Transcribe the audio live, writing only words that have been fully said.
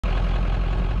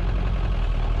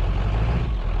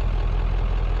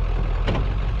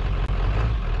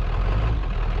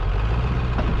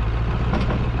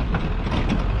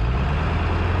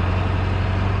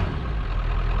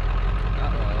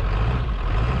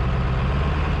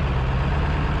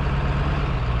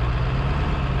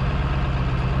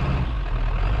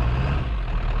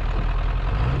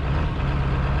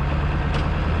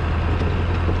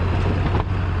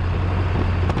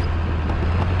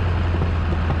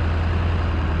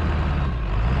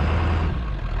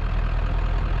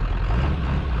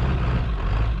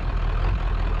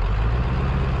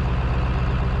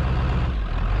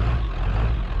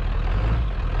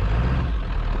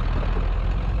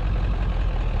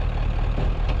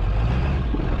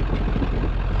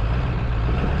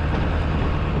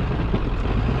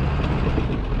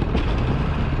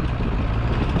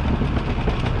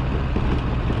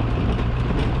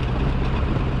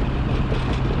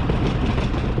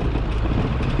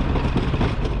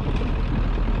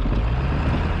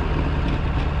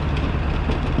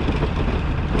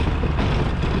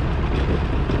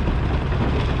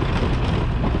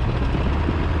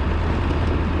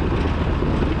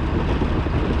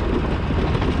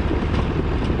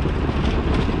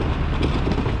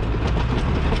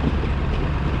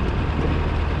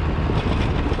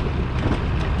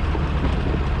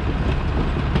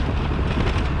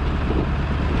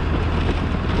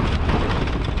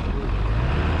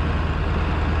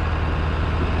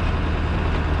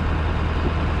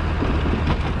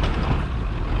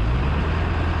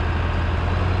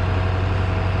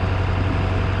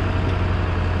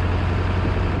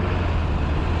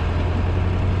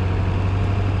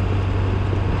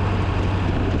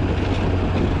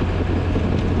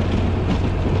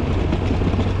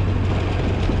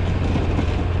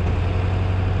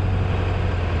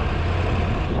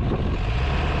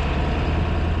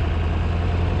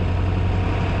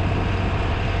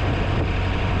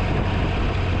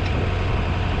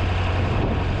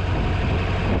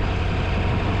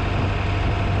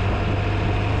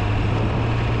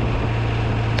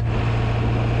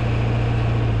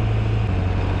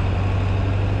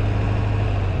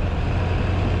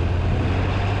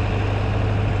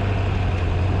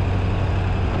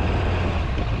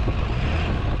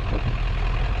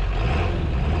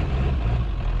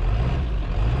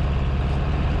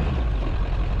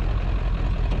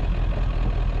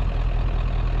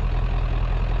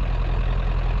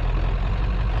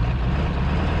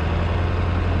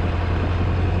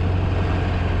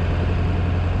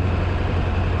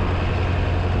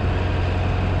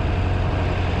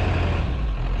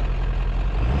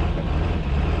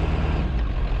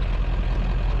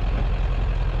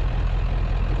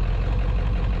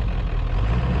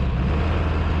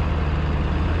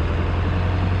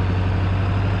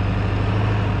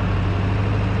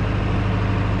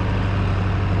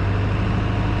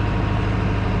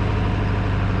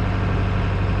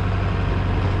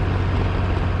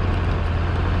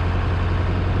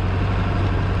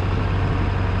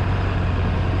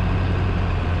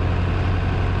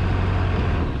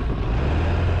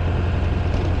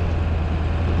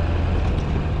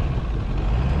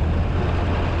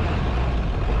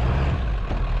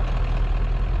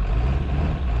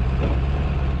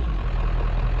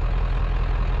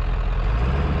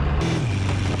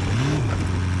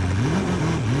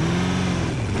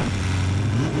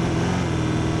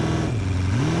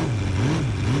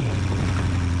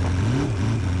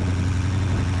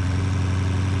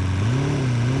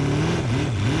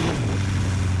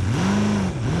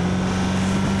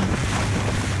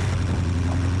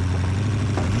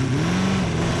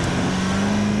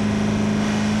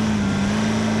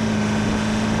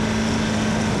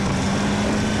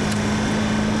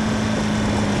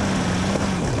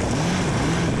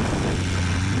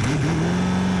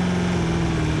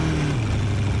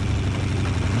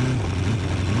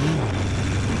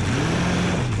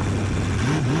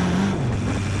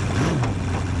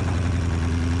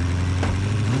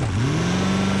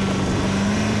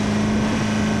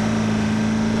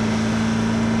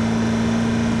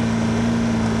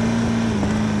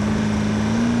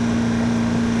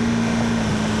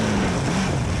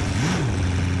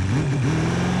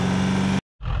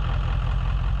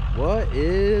What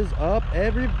is up,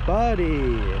 everybody?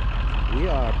 We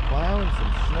are plowing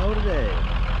some snow today.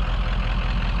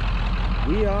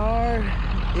 We are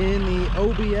in the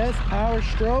OBS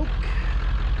Powerstroke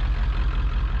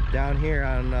down here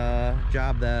on a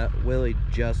job that Willie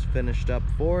just finished up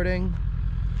forwarding.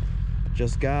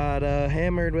 Just got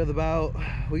hammered with about,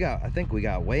 I think we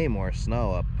got way more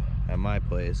snow up at my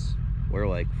place. We're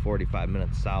like 45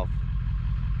 minutes south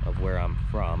of where I'm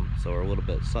from, so we're a little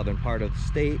bit southern part of the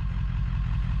state,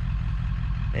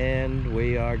 and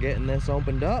we are getting this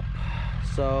opened up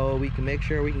so we can make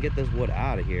sure we can get this wood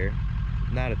out of here.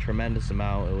 Not a tremendous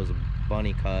amount, it was a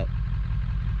bunny cut,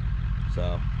 so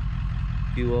a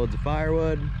few loads of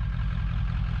firewood,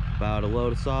 about a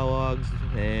load of saw logs,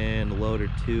 and a load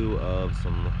or two of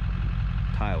some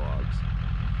tie logs.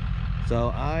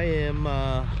 So I'm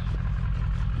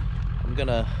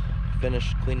gonna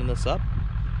finish cleaning this up.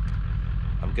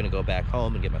 I'm gonna go back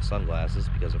home and get my sunglasses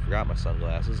because I forgot my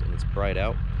sunglasses and it's bright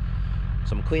out.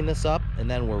 So I'm gonna clean this up, and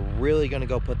then we're really gonna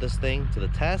go put this thing to the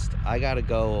test. I gotta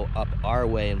go up our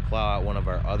way and plow out one of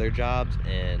our other jobs,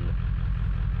 and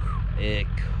it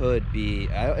could be,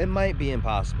 it might be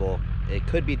impossible. It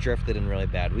could be drifted in really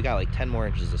bad. We got like 10 more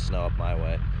inches of snow up my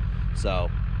way. So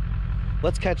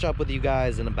let's catch up with you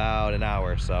guys in about an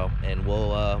hour or so, and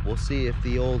we'll see if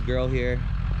the old girl here,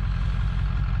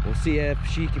 we'll see if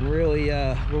she can really,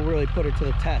 we'll really put her to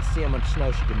the test, see how much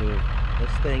snow she can move.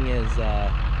 This thing's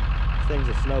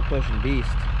a snow pushing beast.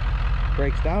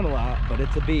 Breaks down a lot, but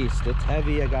it's a beast. It's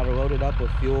heavy. I got her loaded up with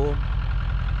fuel.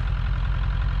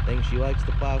 Think she likes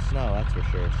to plow snow, that's for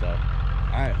sure. So,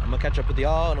 all right, I'm gonna catch up with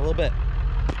y'all in a little bit.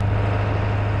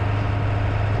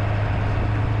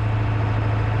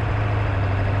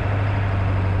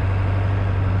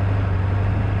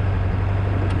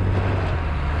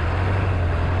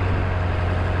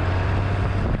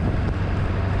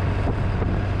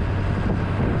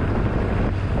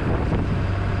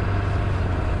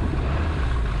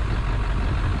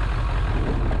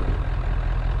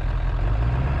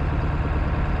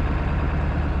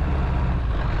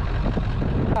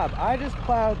 I just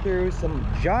plowed through some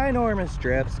ginormous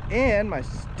drifts, and my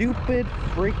stupid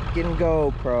freaking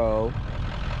GoPro,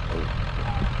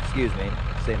 excuse me,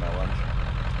 save my lunch.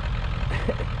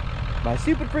 My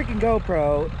stupid freaking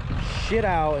GoPro shit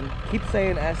out and keeps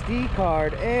saying SD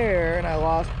card error, and I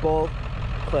lost both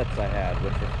clips I had,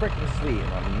 which were freaking sweet,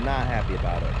 and I'm not happy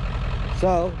about it.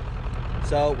 So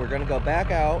we're gonna go back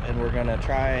out and we're gonna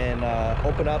try and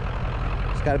open up.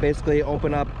 Just gotta basically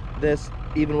open up this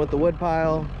even with the wood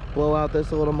pile, blow out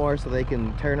this a little more so they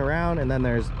can turn around, and then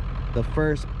there's the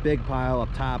first big pile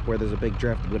up top where there's a big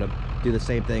drift. I'm gonna do the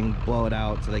same thing, blow it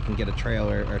out so they can get a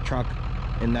trailer or a truck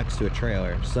in next to a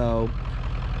trailer. So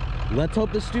let's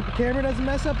hope this stupid camera doesn't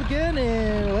mess up again,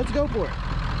 and let's go for it.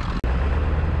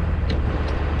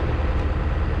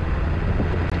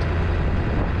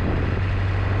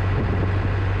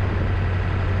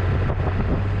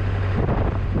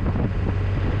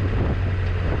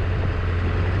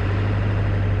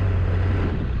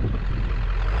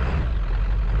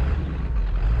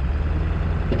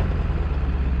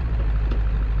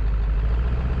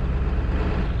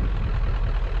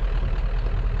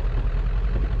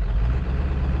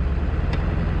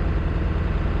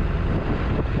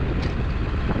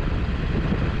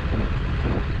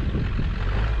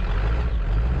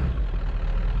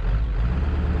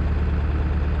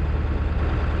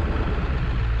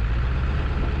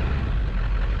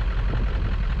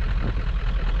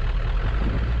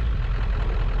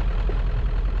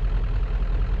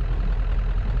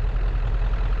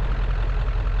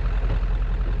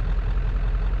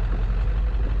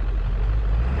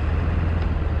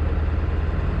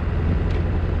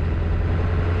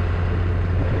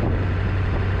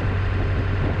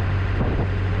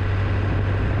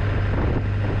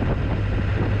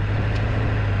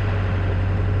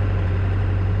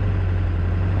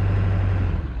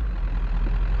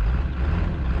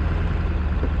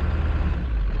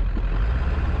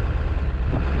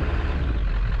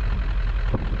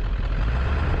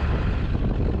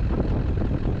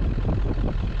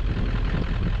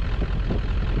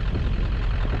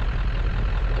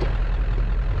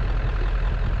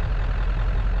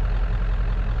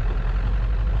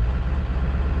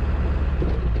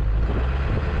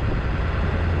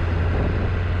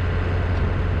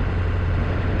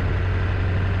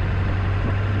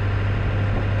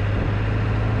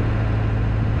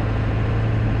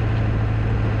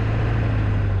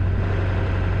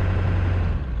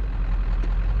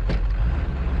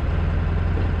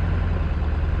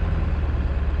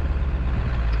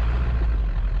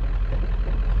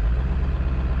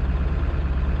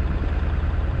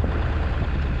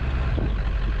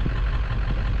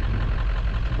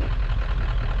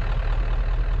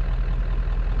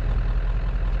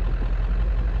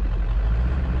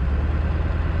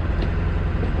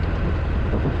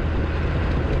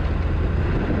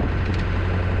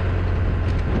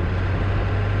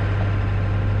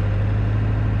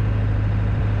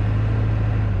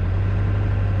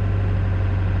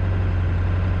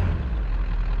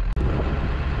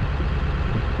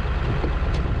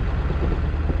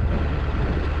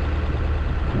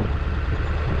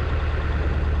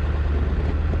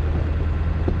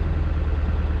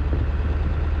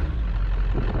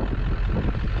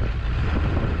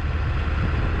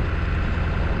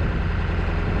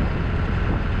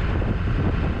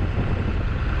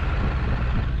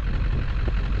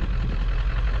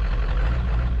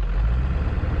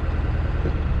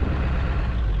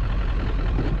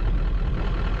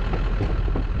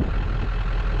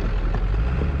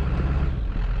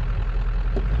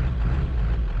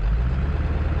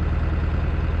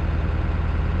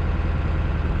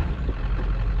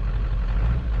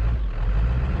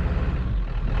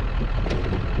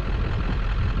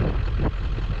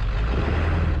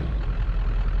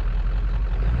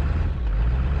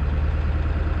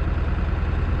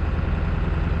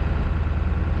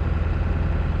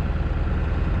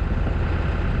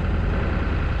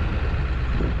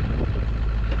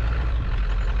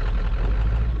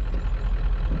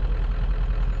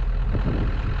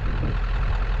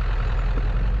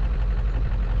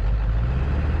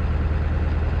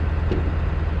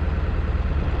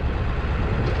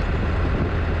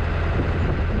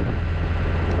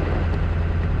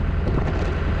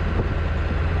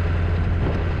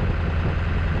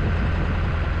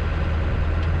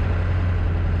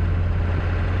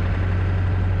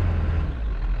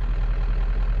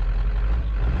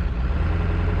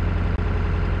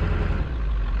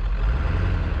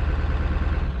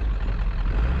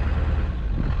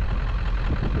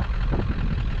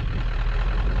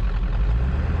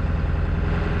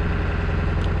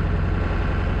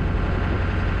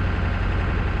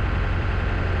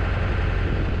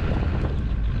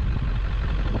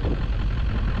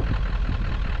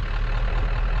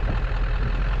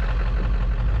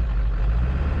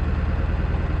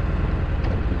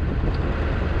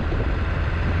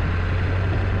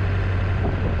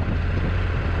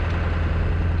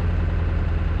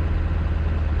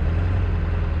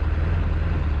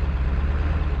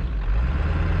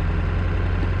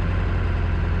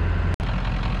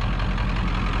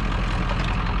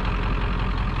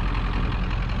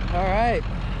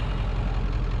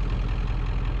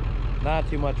 Not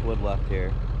too much wood left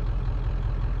here.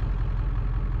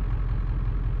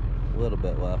 A little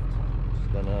bit left.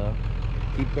 Just gonna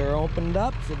keep her opened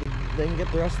up so they can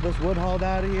get the rest of this wood hauled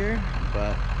out of here.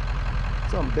 But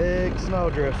some big snow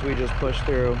drifts we just pushed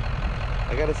through.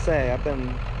 I gotta say, I've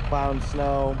been plowing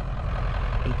snow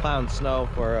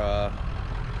for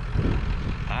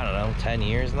I don't know, 10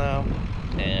 years now,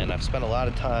 and I've spent a lot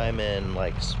of time in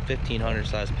like 1500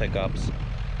 size pickups,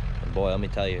 and boy, let me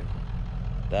tell you,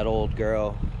 that old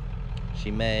girl, she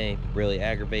may really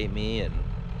aggravate me, and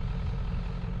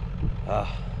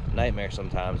nightmare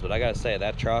sometimes. But I gotta say,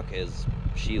 that truck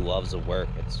she loves the work.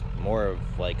 It's more of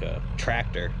like a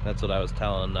tractor. That's what I was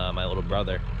telling my little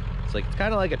brother. It's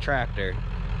kind of like a tractor.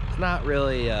 It's not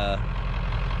really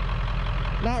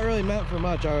meant for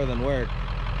much other than work.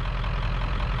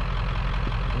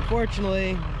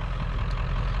 Unfortunately,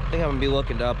 I think I'm gonna be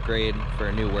looking to upgrade for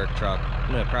a new work truck.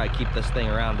 I'm gonna probably keep this thing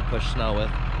around to push snow with.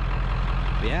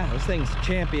 But yeah, this thing's a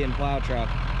champion plow truck.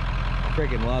 I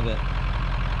freaking love it.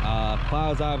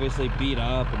 Plow's obviously beat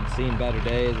up and seen better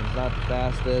days. It's not the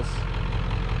fastest,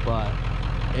 but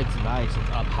it's nice.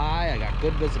 It's up high. I got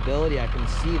good visibility. I can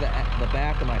see the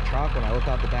back of my truck. When I look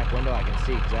out the back window, I can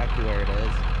see exactly where it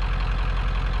is.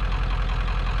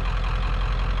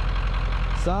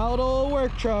 Solid old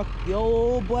work truck, the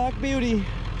old Black Beauty.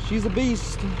 She's a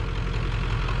beast.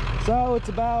 So it's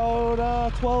about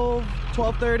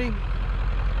 12:30.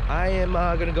 I am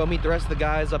gonna go meet the rest of the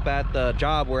guys up at the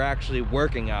job we're actually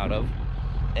working out of,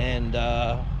 and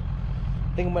I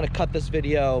think I'm gonna cut this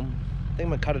video. I think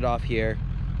I'm gonna cut it off here,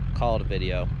 call it a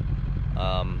video.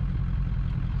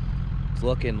 It's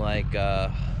looking like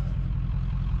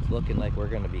we're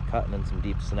gonna be cutting in some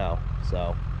deep snow,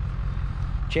 so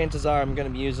chances are I'm going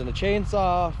to be using a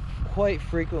chainsaw quite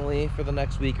frequently for the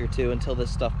next week or two until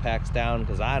this stuff packs down,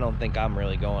 because I don't think I'm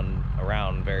really going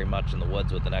around very much in the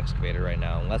woods with an excavator right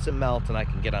now, unless it melts and I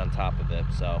can get on top of it.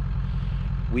 So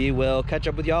we will catch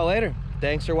up with y'all later.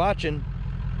 Thanks for watching.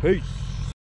 Peace.